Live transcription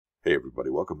Hey everybody,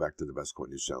 welcome back to the Best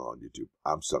Coin News channel on YouTube.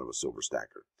 I'm Son of a Silver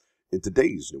Stacker. In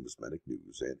today's Numismatic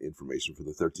News and Information for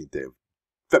the 13th day of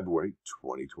February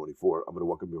 2024, I'm going to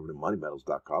welcome you over to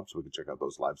moneymetals.com so we can check out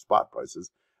those live spot prices,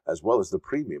 as well as the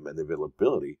premium and the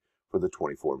availability for the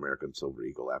 24 American Silver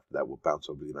Eagle. After that, we'll bounce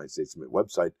over to the United States Mint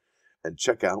website and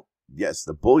check out, yes,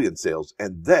 the bullion sales,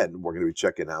 and then we're going to be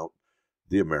checking out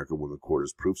the American Women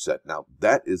Quarters proof set. Now,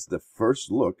 that is the first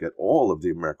look at all of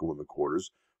the American Women Quarters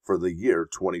for the year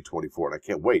 2024, and I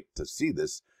can't wait to see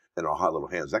this in our hot little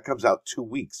hands. That comes out 2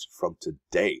 weeks from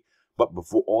today. But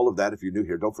before all of that, if you're new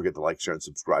here, don't forget to like, share, and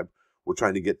subscribe. We're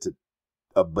trying to get to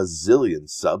a bazillion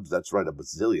subs. That's right, a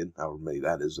bazillion, however many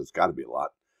that is. It's got to be a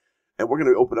lot. And we're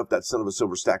going to open up that Son of a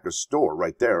Silver Stacker store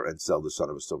right there and sell the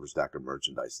Son of a Silver Stacker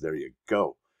merchandise. There you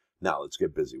go. Now, let's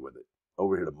get busy with it.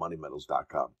 Over here to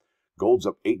moneymetals.com. Gold's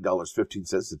up $8.15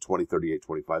 to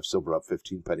 $20.38.25. Silver up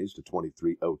 15 pennies to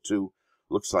 $23.02.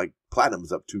 Looks like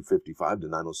platinum's up $2.55 to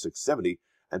 $906.70,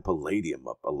 and palladium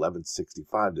up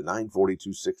 $11.65 to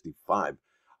 $942.65.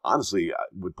 Honestly,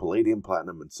 with palladium,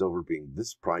 platinum, and silver being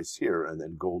this price here, and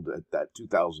then gold at that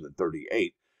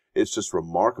 $2,038, it's just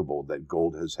remarkable that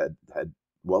gold has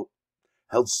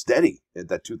held steady at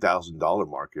that $2,000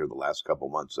 mark here the last couple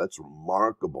months. That's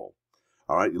remarkable.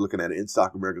 All right, you're looking at an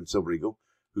in-stock American Silver Eagle,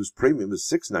 whose premium is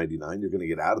 $6.99. You're going to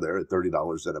get out of there at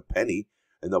 $30 and a penny,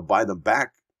 and they'll buy them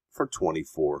back for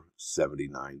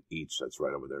 $24.79 each. That's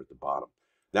right over there at the bottom.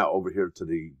 Now over here to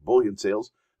the bullion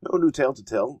sales. No new tale to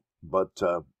tell, but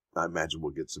I imagine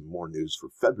we'll get some more news for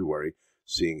February,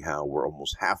 seeing how we're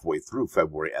almost halfway through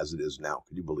February as it is now.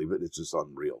 Can you believe it? It's just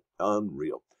unreal.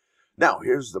 Unreal. Now,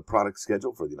 here's the product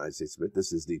schedule for the United States Mint.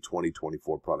 This is the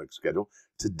 2024 product schedule.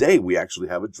 Today, we actually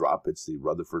have a drop. It's the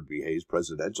Rutherford B. Hayes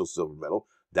Presidential Silver Medal.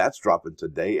 That's dropping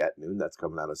today at noon. That's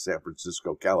coming out of San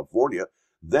Francisco, California.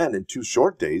 Then, in 2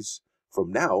 short days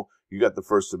from now, you got the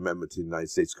First Amendment to the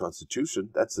United States Constitution.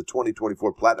 That's the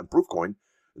 2024 Platinum Proof Coin,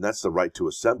 and that's the right to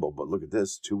assemble. But look at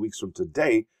this. 2 weeks from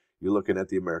today, you're looking at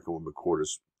the American Women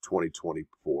Quarters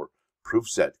 2024 Proof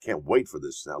Set. Can't wait for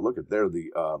this. Now, look at there,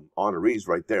 the honorees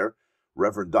right there.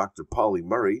 Reverend Dr. Polly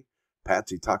Murray,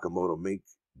 Patsy Takemoto Mink,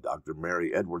 Dr.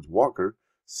 Mary Edwards Walker,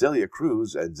 Celia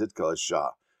Cruz, and Zitkala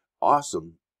Shah.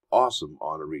 Awesome, awesome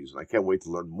honorees, and I can't wait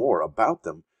to learn more about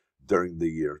them during the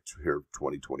year here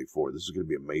 2024. This is going to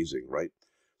be amazing, right?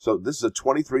 So this is a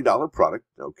 $23 product,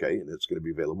 okay, and it's going to be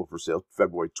available for sale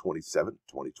February 27,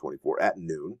 2024 at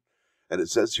noon. And it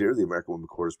says here, the American Women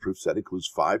Quarters Proof Set includes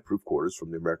 5 proof quarters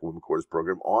from the American Women Quarters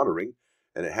program honoring,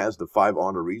 and it has the 5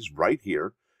 honorees right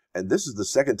here. And this is the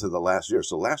second to the last year.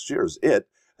 So last year is it,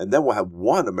 and then we'll have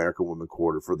 1 American Women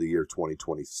Quarter for the year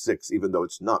 2026, even though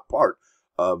it's not part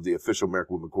of the official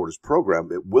American Women Quarters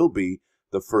program. It will be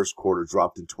the first quarter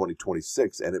dropped in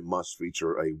 2026, and it must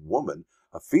feature a woman,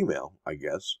 a female, I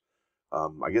guess.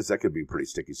 I guess that could be a pretty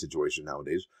sticky situation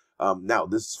nowadays. Now,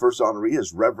 this first honoree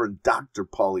is Reverend Dr.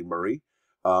 Polly Murray.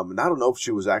 And I don't know if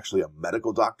she was actually a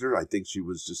medical doctor. I think she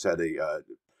was just had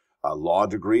a law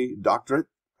degree doctorate.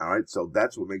 All right, so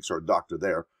that's what makes her a doctor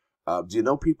there. Do you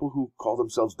know people who call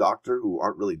themselves doctor who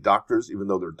aren't really doctors, even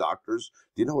though they're doctors?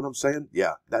 Do you know what I'm saying?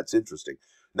 Yeah, that's interesting.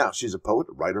 Now, she's a poet,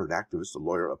 a writer, an activist, a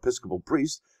lawyer, Episcopal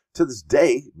priest. To this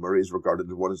day, Murray is regarded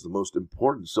as one of the most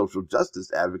important social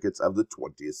justice advocates of the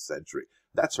 20th century.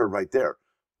 That's her right there,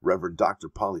 Reverend Dr.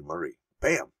 Polly Murray.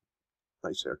 Bam!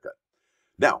 Nice haircut.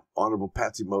 Now, Honorable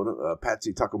Patsy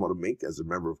Takemoto Mink, as a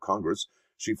member of Congress,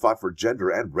 she fought for gender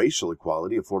and racial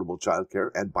equality, affordable child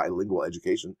care, and bilingual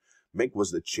education. Mink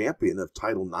was the champion of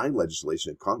Title IX legislation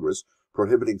in Congress,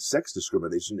 prohibiting sex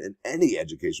discrimination in any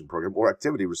education program or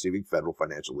activity receiving federal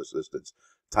financial assistance.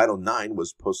 Title IX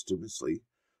was posthumously,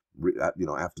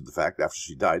 after the fact, after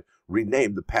she died,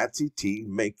 renamed the Patsy T.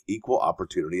 Mink Equal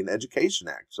Opportunity in Education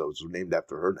Act. So it's named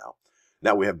after her now.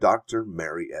 Now we have Dr.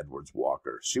 Mary Edwards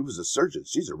Walker. She was a surgeon.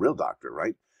 She's a real doctor,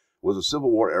 right? Was a Civil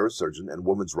War era surgeon and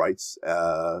women's rights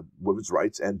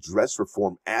and dress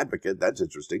reform advocate. That's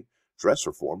interesting. Dress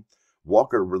reform.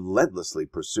 Walker relentlessly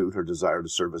pursued her desire to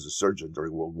serve as a surgeon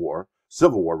during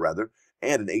Civil War,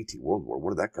 and in World War.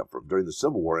 Where did that come from? During the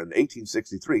Civil War in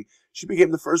 1863, she became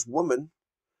the first woman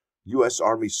U.S.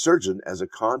 Army surgeon as a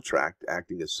contract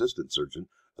acting assistant surgeon,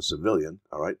 a civilian.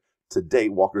 All right. To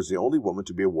date, Walker is the only woman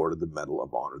to be awarded the Medal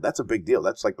of Honor. That's a big deal.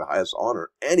 That's like the highest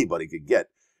honor anybody could get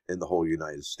in the whole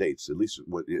United States, at least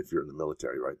if you're in the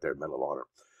military, right there, Medal of Honor.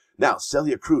 Now,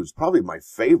 Celia Cruz, probably my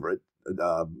favorite,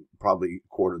 probably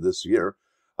quarter this year.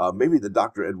 Maybe the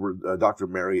Dr.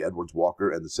 Mary Edwards Walker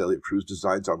and the Celia Cruz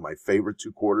designs are my favorite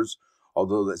 2 quarters,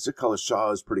 although the Zitkala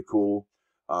Shah is pretty cool.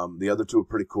 The other 2 are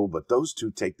pretty cool, but those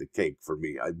 2 take the cake for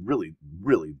me. I really,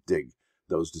 really dig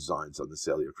those designs on the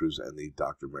Celia Cruz and the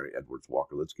Dr. Mary Edwards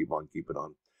Walker. Let's keep on keeping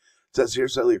on. It says here,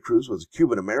 Celia Cruz was a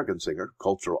Cuban-American singer,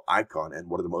 cultural icon, and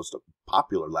one of the most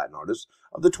popular Latin artists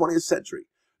of the 20th century.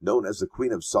 Known as the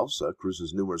Queen of Salsa,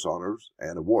 Cruz's numerous honors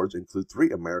and awards include 3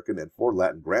 American and 4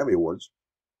 Latin Grammy Awards,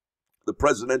 the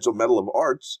Presidential Medal of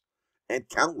Arts, and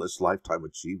countless Lifetime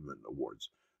Achievement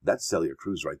Awards. That's Celia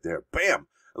Cruz right there. Bam!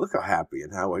 Look how happy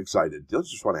and how excited. You don't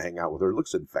just want to hang out with her. It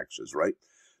looks infectious, right?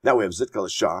 Now we have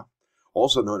Zitkala Shah,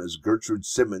 also known as Gertrude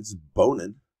Simmons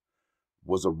Bonin,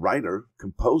 was a writer,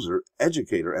 composer,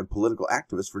 educator, and political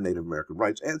activist for Native American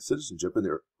rights and citizenship in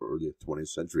the early 20th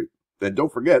century. And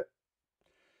don't forget,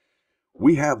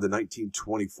 we have the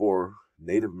 1924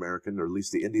 Native American, or at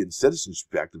least the Indian Citizenship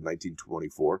Act of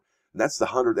 1924, and that's the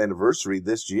 100th anniversary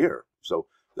this year. So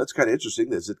that's kind of interesting.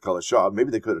 That Zitkala Shah,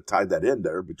 maybe they could have tied that in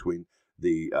there between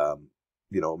the,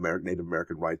 Native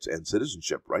American rights and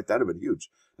citizenship, right? That would have been huge.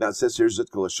 Now it says here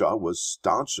Zitkala Shah was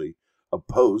staunchly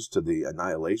opposed to the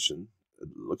annihilation. It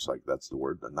looks like that's the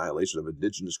word, annihilation of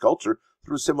indigenous culture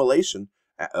through assimilation.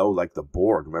 Oh, like the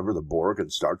Borg. Remember the Borg in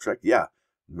Star Trek? Yeah.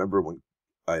 Remember when,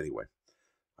 anyway,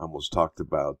 I almost talked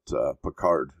about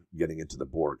Picard getting into the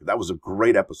Borg. That was a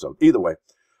great episode. Either way,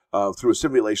 through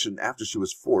assimilation after she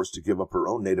was forced to give up her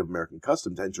own Native American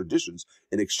customs and traditions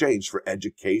in exchange for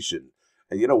education.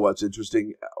 And you know what's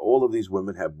interesting? All of these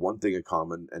women have one thing in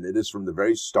common, and it is from the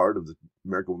very start of the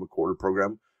American Women Quarter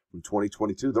program from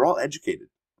 2022. They're all educated,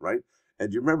 right?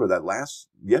 And you remember that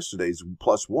yesterday's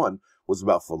 +1 was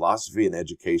about philosophy and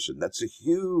education. That's a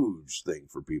huge thing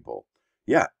for people.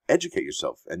 Yeah, educate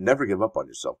yourself and never give up on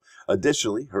yourself.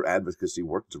 Additionally, her advocacy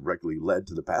work directly led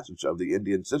to the passage of the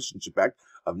Indian Citizenship Act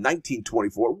of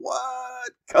 1924.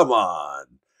 What? Come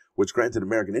on! Which granted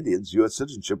American Indians U.S.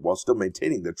 citizenship while still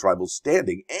maintaining their tribal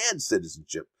standing and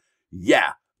citizenship.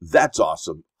 Yeah, that's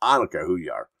awesome. I don't care who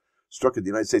you are. Struck at the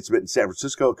United States Mint in San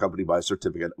Francisco, accompanied by a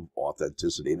certificate of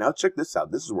authenticity. Now, check this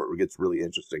out. This is where it gets really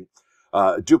interesting.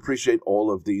 I do appreciate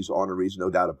all of these honorees, no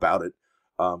doubt about it.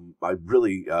 I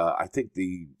think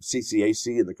the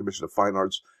CCAC and the Commission of Fine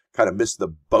Arts kind of missed the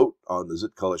boat on the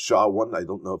Zitkala Shah one. I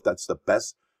don't know if that's the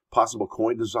best possible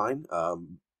coin design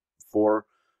for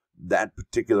that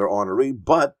particular honoree,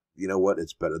 but you know what?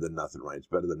 It's better than nothing, right? It's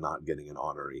better than not getting an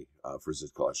honoree for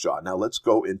Zitkala Shah. Now, let's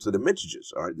go into the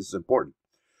mintages. All right, this is important.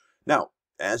 Now,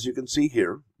 as you can see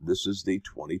here, this is the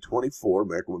 2024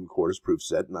 American Women Quarters proof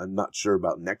set, and I'm not sure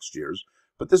about next year's,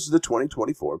 but this is the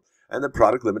 2024, and the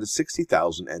product limit is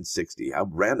 60,060. How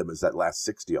random is that last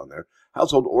 60 on there?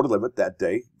 Household order limit that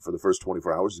day for the first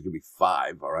 24 hours is going to be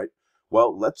 5, all right?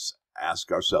 Well, let's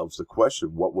ask ourselves the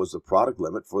question, what was the product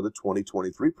limit for the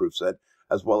 2023 proof set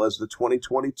as well as the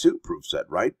 2022 proof set,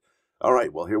 right? All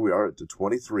right, well, here we are at the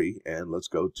 23, and let's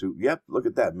go to, yep, look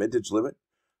at that, mintage limit.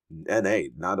 NA,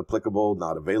 not applicable,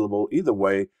 not available. Either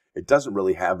way, it doesn't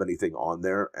really have anything on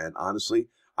there. And honestly,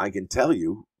 I can tell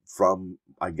you from,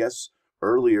 I guess,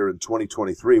 earlier in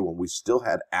 2023, when we still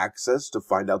had access to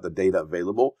find out the data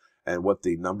available and what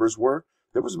the numbers were,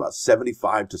 there was about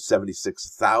 75 to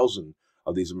 76,000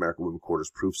 of these American Women Quarters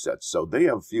proof sets. So they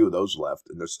have a few of those left,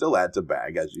 and they're still add to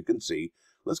bag, as you can see.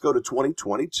 Let's go to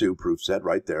 2022 proof set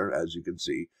right there, as you can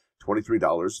see.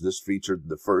 $23. This featured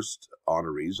the first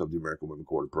honorees of the American Women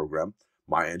Quarter program: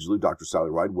 Maya Angelou, Dr.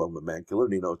 Sally Ride, Wilma Mankiller,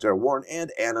 Nina Otero Warren,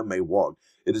 and Anna Mae Wong.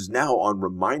 It is now on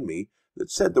Remind Me that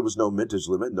said there was no mintage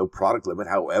limit, no product limit.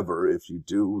 However, if you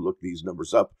do look these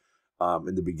numbers up,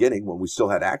 in the beginning, when we still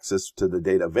had access to the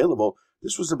data available,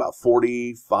 this was about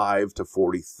 45 to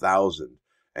 40,000.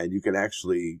 And you can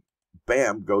actually,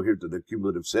 bam, go here to the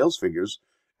cumulative sales figures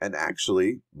and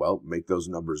actually, well, make those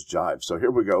numbers jive. So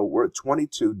here we go. We're at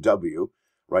 22W.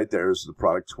 Right there is the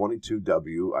product,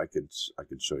 22W. I can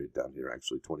show you down here,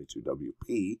 actually,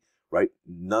 22WP, right?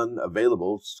 None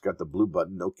available. It's got the blue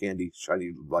button, no candy,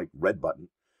 shiny, like red button.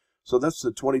 So that's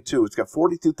the 22. It's got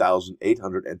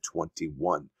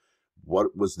 42,821.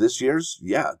 What was this year's?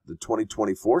 Yeah, the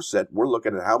 2024 set. We're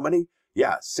looking at how many?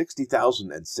 Yeah,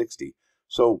 60,060.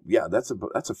 So yeah, that's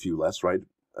a few less, right?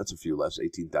 That's a few less,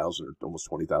 18,000 or almost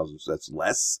 20,000. So that's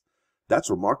less. That's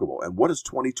remarkable. And what does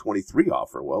 2023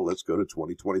 offer? Well, let's go to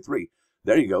 2023.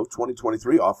 There you go.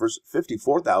 2023 offers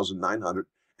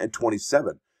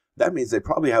 54,927. That means they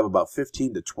probably have about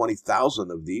 15 to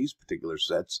 20,000 of these particular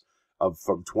sets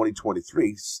from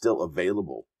 2023 still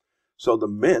available. So the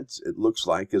mint, it looks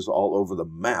like, is all over the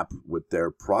map with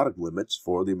their product limits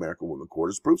for the American Women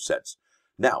Quarters proof sets.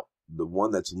 Now, the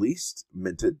one that's least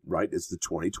minted, right, is the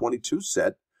 2022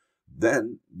 set.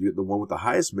 Then the one with the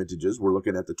highest mintages, we're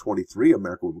looking at the 23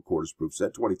 American Women Quarters proof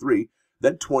set, 23,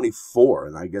 then 24.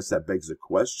 And I guess that begs the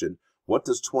question, what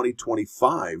does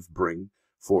 2025 bring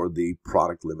for the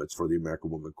product limits for the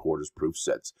American Woman Quarters proof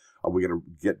sets. Are we going to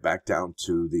get back down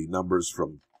to the numbers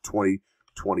from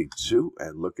 2022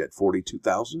 and look at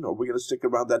 42,000? Or are we going to stick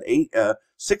around that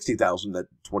 60,000 that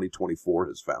 2024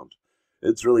 has found?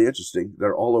 It's really interesting.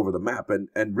 They're all over the map. And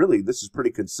really, this is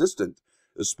pretty consistent,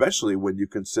 especially when you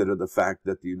consider the fact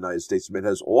that the United States Mint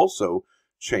has also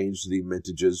changed the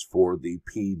mintages for the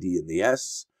P, D, and the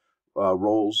S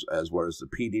rolls, as well as the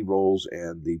PD rolls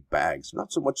and the bags.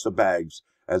 Not so much the bags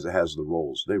as it has the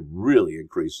rolls. They really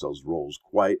increased those rolls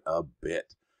quite a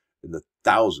bit, in the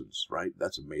thousands, right?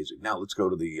 That's amazing. Now let's go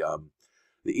to the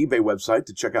eBay website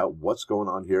to check out what's going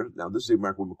on here. Now this is the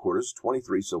American Woman Quarters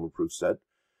 23 silver proof set.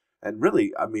 And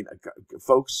really, I mean,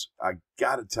 folks, I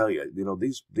got to tell you, you know,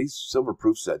 these silver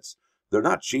proof sets, they're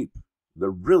not cheap. They're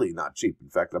really not cheap. In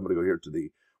fact, I'm going to go here to the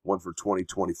one for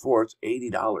 2024. It's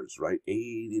 $80, right?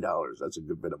 $80. That's a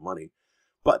good bit of money.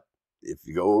 But if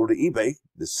you go over to eBay,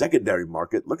 the secondary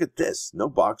market, look at this. No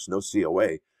box, no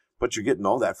COA, but you're getting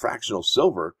all that fractional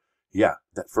silver. Yeah,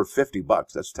 that for $50.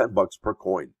 That's $10 per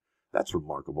coin. That's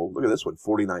remarkable. Look at this one,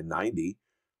 $49.90.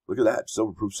 Look at that,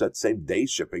 silver proof set, same day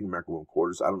shipping, American Woman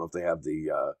Quarters. I don't know if they have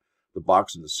the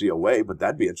box and the COA, but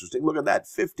that'd be interesting. Look at that,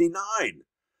 $59.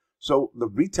 So the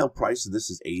retail price of this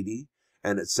is $80,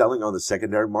 and it's selling on the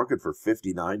secondary market for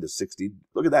 $59 to $60.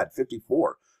 Look at that,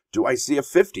 $54. Do I see a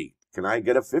 50? Can I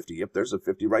get a 50? Yep, there's a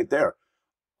 50 right there.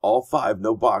 All 5,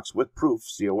 no box, with proof,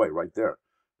 COA right there.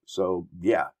 So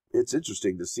yeah, it's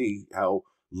interesting to see how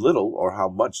little or how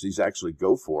much these actually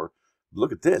go for.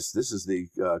 Look at this. This is the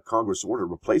Congress order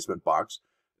replacement box,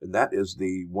 and that is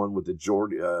the one with the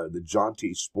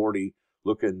jaunty, sporty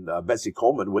looking Betsy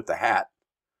Coleman with the hat.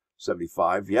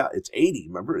 75. Yeah, it's 80.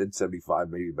 Remember, it's 75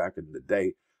 maybe back in the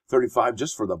day. 35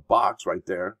 just for the box right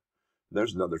there.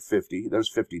 There's another 50.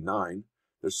 There's 59.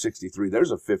 There's 63.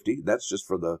 There's a 50. That's just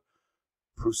for the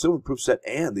silver proof set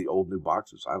and the old new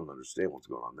boxes. I don't understand what's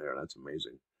going on there. That's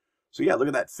amazing. So yeah, look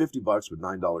at that. $50 with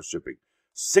 $9 shipping.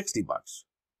 $60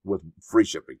 with free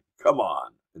shipping. Come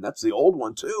on. And that's the old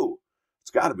one too.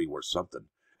 It's got to be worth something.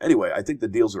 Anyway, I think the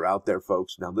deals are out there,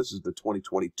 folks. Now, this is the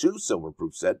 2022 silver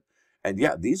proof set. And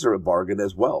yeah, these are a bargain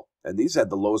as well. And these had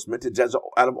the lowest mintage out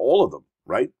of all of them,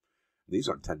 right? These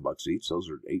aren't $10 each. Those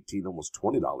are $18, almost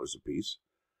 $20 a piece.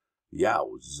 Yeah,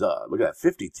 look at that,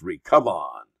 53. Come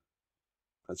on.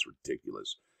 That's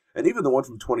ridiculous. And even the one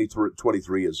from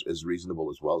 23 is reasonable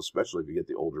as well, especially if you get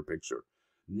the older picture.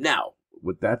 Now,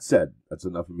 with that said, that's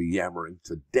enough of me yammering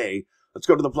today. Let's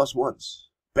go to the plus ones.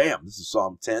 Bam, this is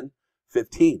Psalm 10:15.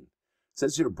 It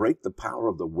says here, break the power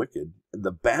of the wicked, and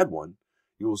the bad one,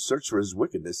 you will search for his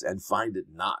wickedness and find it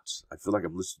not. I feel like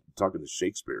I'm talking to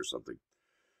Shakespeare or something.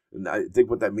 And I think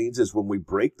what that means is when we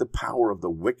break the power of the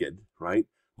wicked, right,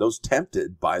 those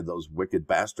tempted by those wicked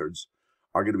bastards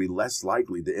are going to be less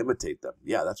likely to imitate them.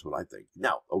 Yeah, that's what I think.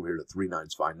 Now, over here to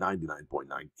 395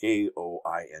 99.9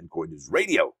 KOIN Coin News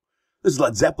Radio. This is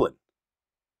Led Zeppelin.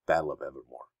 Battle of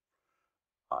Evermore.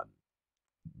 On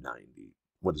 90.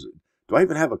 What is it? Do I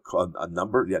even have a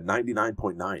number? Yeah,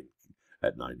 99.9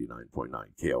 at 99.9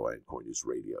 KOIN Coin News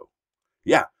Radio.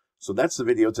 Yeah, so that's the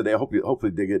video today. I hope you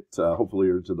hopefully dig it. Hopefully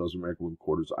you're into those American Woman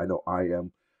Quarters. I know I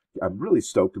am. I'm really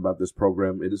stoked about this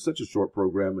program. It is such a short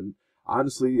program, and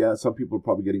honestly, some people are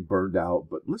probably getting burned out.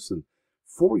 But listen,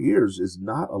 4 years is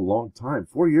not a long time.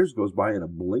 4 years goes by in a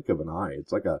blink of an eye.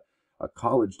 It's like a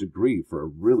college degree for a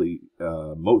really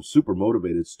super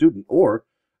motivated student, or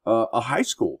a high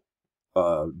school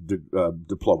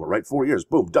diploma, right? 4 years,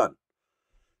 boom, done.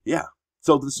 Yeah.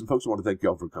 So listen, folks, I want to thank you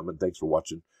all for coming. Thanks for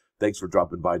watching. Thanks for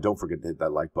dropping by. Don't forget to hit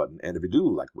that like button. And if you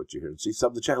do like what you hear and see,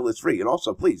 sub the channel. It's free. And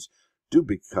also, please do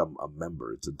become a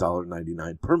member. It's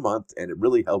 $1.99 per month, and it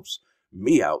really helps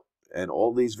me out. And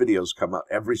all these videos come out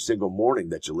every single morning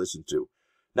that you listen to.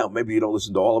 Now, maybe you don't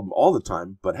listen to all of them all the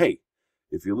time, but hey,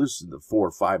 if you listen to 4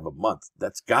 or 5 a month,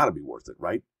 that's got to be worth it,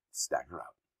 right? Stacker out.